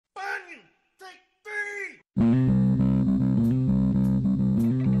Bunyan, take three!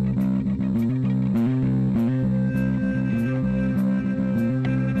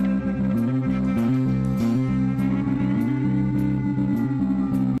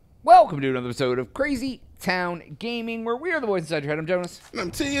 Welcome to another episode of Crazy Town Gaming, where we are the boys inside your head. I'm Jonas. And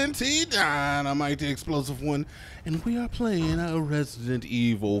I'm TNT Dinomight, the explosive one, and we are playing a Resident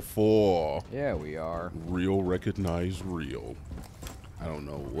Evil 4. Yeah, we are. Real recognize real. I don't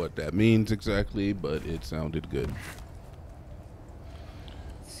know what that means exactly, but it sounded good.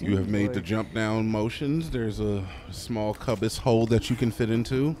 You have made the jump down motions. There's a small cubby's hole that you can fit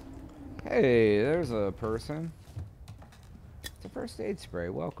into. Hey, there's a person. It's a first aid spray.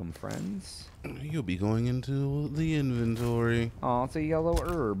 Welcome, friends. You'll be going into the inventory. Oh, it's a yellow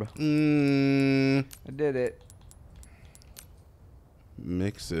herb. I I did it.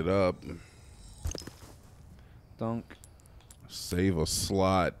 Mix it up. Dunk. Save a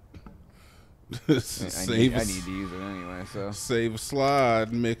slot. I need to use it anyway, so. Save a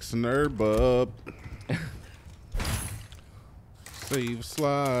slot. Mix an herb up. Save a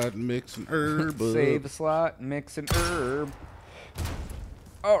slot. Mix an herb up. Save a slot, mix an herb.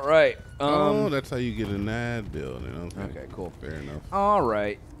 All right. Oh, that's how you get in that building. Okay, cool. Fair enough. All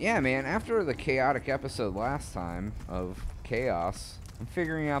right. Yeah, man, after the chaotic episode last time of Chaos, I'm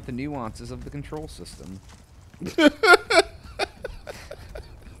figuring out the nuances of the control system.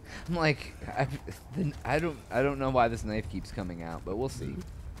 I'm like, I don't know why this knife keeps coming out, but we'll see.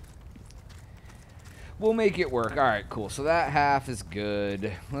 We'll make it work. All right, cool. So that half is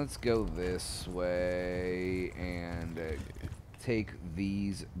good. Let's go this way and take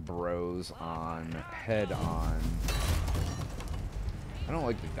these bros on head on. I don't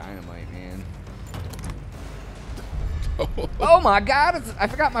like the dynamite, man. Oh my God! I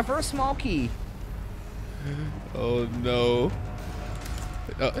forgot my first small key. Oh no.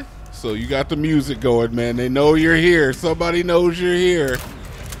 So you got the music going, man. They know you're here. Somebody knows you're here.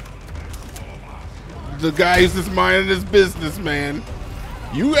 The guy's just minding his business, man.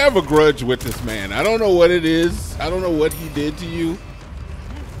 You have a grudge with this man. I don't know what it is. I don't know what he did to you.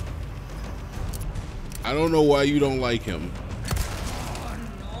 I don't know why you don't like him.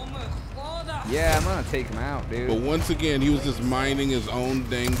 Yeah, I'm gonna take him out, dude. But once again, he was just minding his own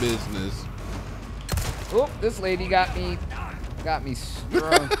dang business. Oh, this lady got me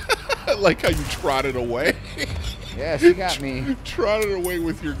strung. I like how you trotted away. Yeah, she got me. Trotted away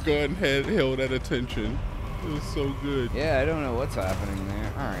with your gun held at attention. It was so good. Yeah, I don't know what's happening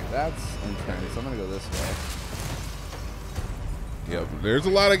there. All right, that's intense. I'm gonna go this way. Yep, there's a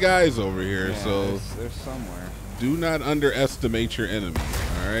lot of guys over here, Yeah, so there's somewhere. do not underestimate your enemies.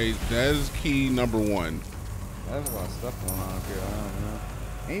 All right, that is key number one. There's a lot of stuff going on up here. I don't know.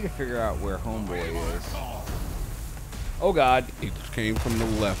 I need to figure out where Homeboy is. Oh God! He came from the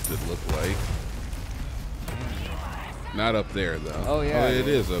left. It looked like. Not up there though. Oh yeah, it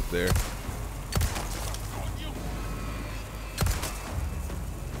is up there.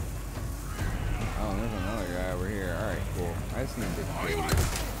 Oh, there's another guy over here. All right, cool. I just need to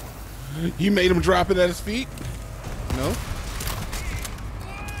kill you. You made him drop it at his feet? No?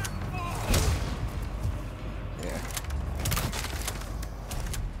 Yeah.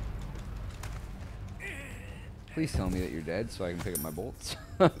 Please tell me that you're dead so I can pick up my bolts.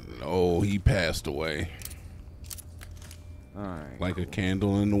 No, he passed away. Alright. Like a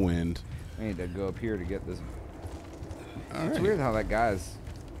candle in the wind. I need to go up here to get this. All It's right. weird how that guy's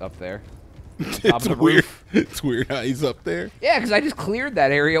up there. It's weird. It's weird how he's up there. Yeah, because I just cleared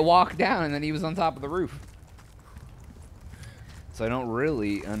that area, walked down, and then he was on top of the roof. So I don't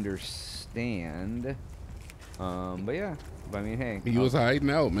really understand. But yeah. I mean, hey. He was hiding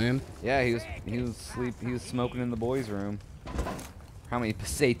out, man. Yeah, he was smoking in the boys' room. How many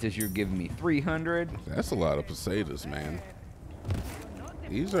pesetas you're giving me? 300? That's a lot of pesetas, man.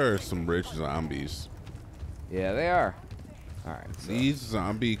 These are some rich zombies. Yeah, they are. All right. So. These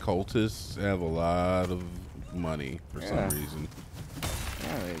zombie cultists have a lot of money for some reason.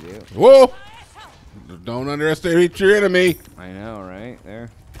 Yeah, they do. Whoa! Don't underestimate your enemy. I know, right?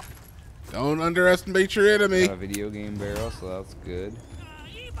 There. Don't underestimate your enemy. Got a video game barrel, so that's good.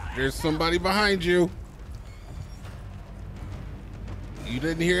 There's somebody behind you. You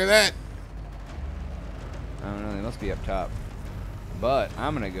didn't hear that? I don't know. They must be up top. But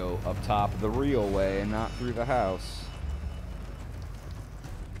I'm going to go up top the real way and not through the house.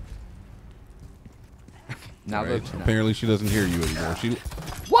 Now Right. the, Apparently she doesn't hear you anymore. She.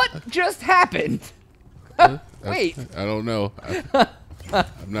 What just happened? Wait. I don't know. I'm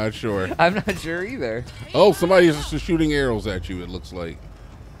not sure. I'm not sure either. Oh, somebody's just shooting arrows at you, it looks like.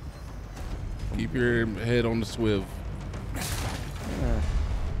 Keep your head on the swivel.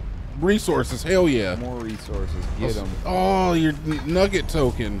 resources. Hell yeah. More resources. Get them. Oh, your nugget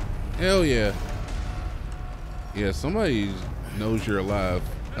token. Hell yeah. Yeah, somebody knows you're alive.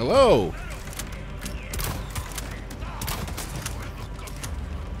 Hello.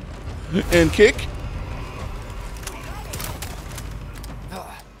 And kick.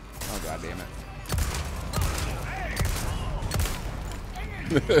 Oh, God damn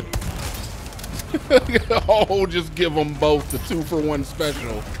it. Oh, just give them both the 2-for-1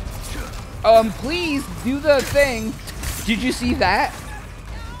 special. Please do the thing. Did you see that?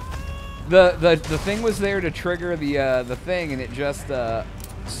 The thing was there to trigger the thing, and it just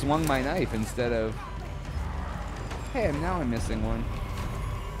swung my knife instead of. Hey, now I'm missing one.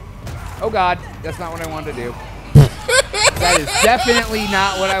 Oh God, that's not what I wanted to do. That is definitely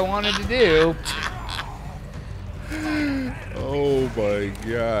not what I wanted to do. Oh my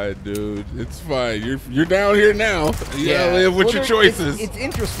God, dude! It's fine. You're down here now. You gotta live with your choices. It's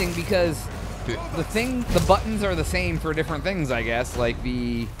interesting because the buttons are the same for different things, I guess. Like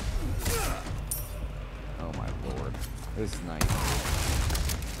the. Oh my Lord, this is nice.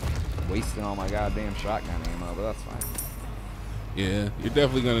 Wasting all my goddamn shotgun ammo, but that's fine. Yeah, you're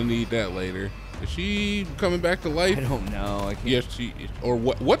definitely gonna need that later. Is she coming back to life? I don't know. I can't. Yes, she. Or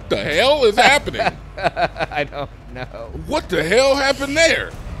what? What the hell is happening? I don't know. What the hell happened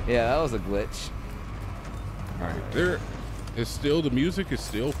there? Yeah, that was a glitch. All right, there is still the music is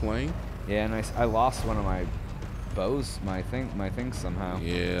still playing. Yeah, and I lost one of my bows, my thing somehow.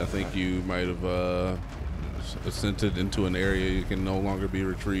 Yeah, I think you might have ascended into an area you can no longer be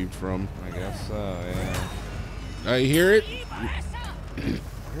retrieved from. I guess so. Yeah. I hear it.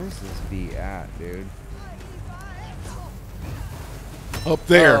 Where's this bee at, dude? Up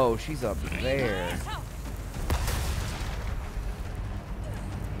there. Oh, she's up there.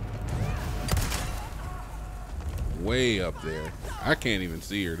 Way up there. I can't even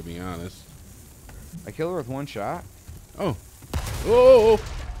see her, to be honest. I killed her with one shot. Oh. Oh.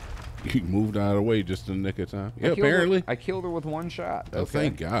 You moved out of the way just in the nick of time. Yeah, apparently. I killed her with one shot. Oh, Okay.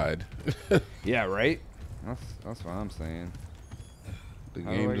 thank God. Yeah, right? That's what I'm saying. The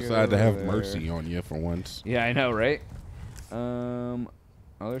How do game I get decided to over have there? mercy on you for once. Yeah, I know, right? Oh,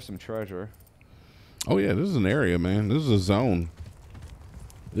 there's some treasure. Oh, yeah, this is an area, man. This is a zone.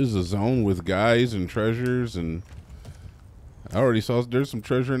 This is a zone with guys and treasures, and I already saw there's some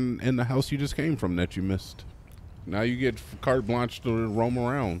treasure in the house you just came from that you missed. Now you get carte blanche to roam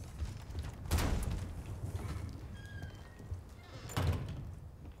around.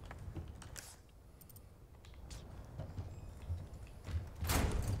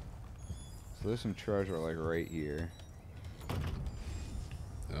 So there's some treasure like right here.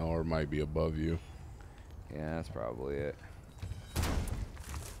 Or it might be above you. Yeah, that's probably it.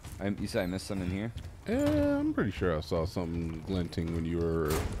 You said I missed some in here? Yeah, I'm pretty sure I saw something glinting when you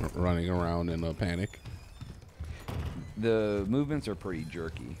were running around in a panic. The movements are pretty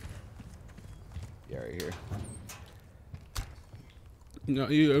jerky. Yeah, right here. No, I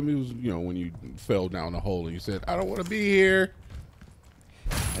mean, it was, when you fell down the hole and you said, "I don't want to be here."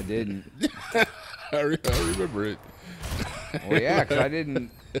 I didn't. I remember it. Well, yeah, because I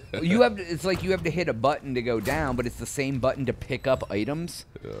didn't. You have to, it's like you have to hit a button to go down, but it's the same button to pick up items.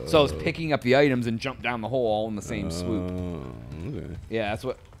 So I was picking up the items and jumped down the hole all in the same swoop. Okay. Yeah, that's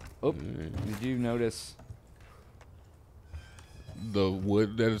what. Oh, did you notice? The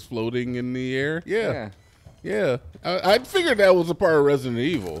wood that is floating in the air? Yeah. Yeah. I figured that was a part of Resident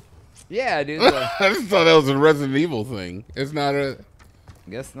Evil. Yeah, dude. I just thought that was a Resident Evil thing. It's not a...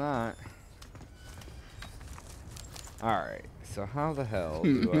 Guess not. Alright, so how the hell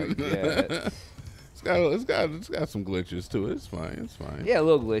do I get... It's got some glitches to it. It's fine. It's fine. Yeah, a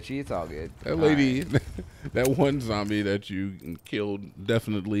little glitchy. It's all good. That lady, that one zombie that you killed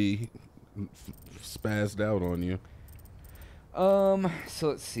definitely spazzed out on you. So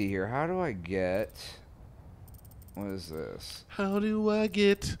let's see here. How do I get... What is this? How do I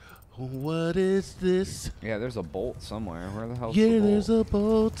get... What is this? Yeah, there's a bolt somewhere. Where the hell's Yeah, the bolt? there's a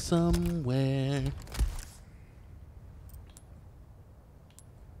bolt somewhere.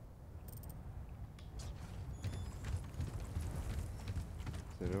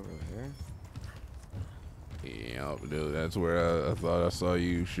 Is it over there? Yeah, dude, that's where I thought I saw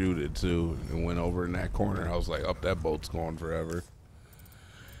you shoot it too. And went over in that corner. I was like, "Up, that boat's gone forever."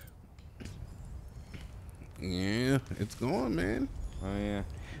 Yeah, it's gone, man. Oh, yeah.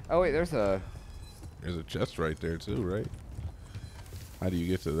 Oh, wait, there's a chest right there too, right? How do you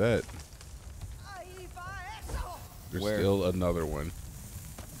get to that? There's Where? still another one.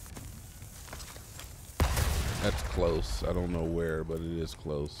 That's close. I don't know where, but it is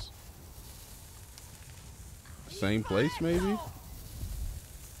close. Same place, maybe?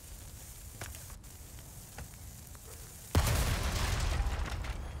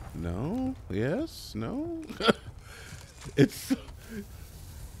 No. Yes. No. It's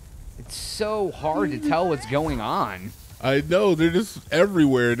so hard to tell what's going on. I know, they're just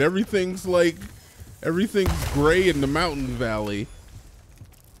everywhere, and everything's gray in the mountain valley.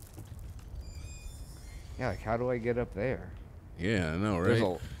 Yeah, like how do I get up there? Yeah, I know,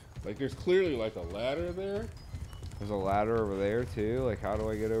 right? There's clearly like a ladder there. There's a ladder over there too. Like how do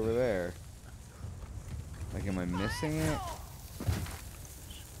I get over there? Like am I missing it?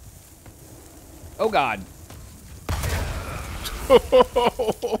 Oh God.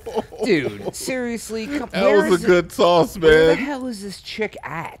 Dude, seriously, that was a good toss, man. Where the hell is this chick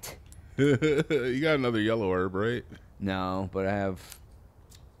at? You got another yellow herb, right? No, but I have.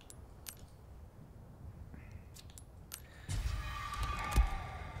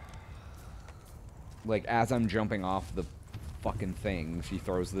 Like, as I'm jumping off the fucking thing, she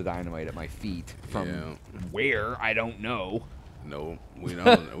throws the dynamite at my feet from where I don't know. No, we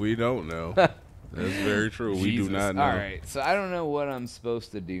don't. We don't know. That's very true. We do not know. All right, so I don't know what I'm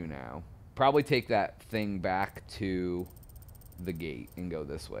supposed to do now. Probably take that thing back to the gate and go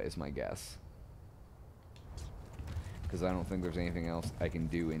this way is my guess. Because I don't think there's anything else I can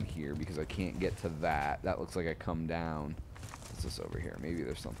do in here because I can't get to that. That looks like I come down. What's this over here? Maybe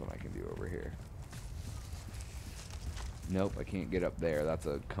there's something I can do over here. Nope, I can't get up there. That's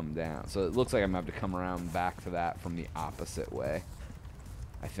a come down. So it looks like I'm going to have to come around back to that from the opposite way.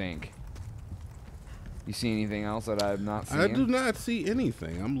 I think. You see anything else that I've not seen? I do not see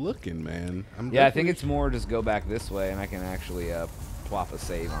anything. I'm looking, man. Yeah, I think it's more just go back this way, and I can actually plop a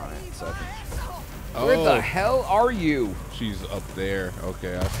save on it. So I think, where the hell are you? She's up there.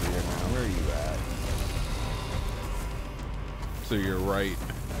 Okay, I see her now. Where are you at? So you're right.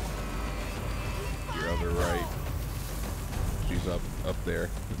 Your other right. She's up there.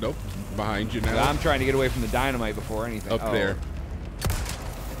 Nope, behind you now. I'm trying to get away from the dynamite before anything. Up there.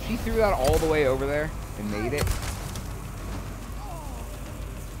 She threw that all the way over there and made it.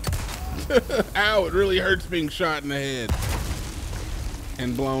 Ow, it really hurts being shot in the head.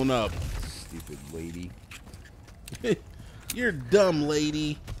 And blown up. Stupid lady. You're dumb,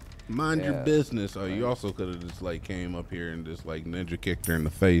 lady. Mind your business. Oh, you also could have just like came up here and just like ninja kicked her in the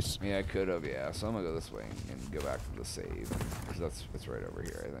face. Yeah, I could have, yeah. So I'm gonna go this way and go back to the save. Because it's right over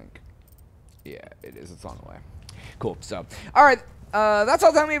here, I think. Yeah, it is. It's on the way. Cool. So, all right. That's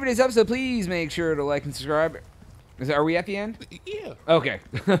all the time we have for today's episode. Please make sure to like and subscribe. Are we at the end? Yeah. Okay.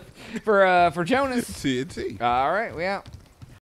 For Jonas. TNT. All right, we out.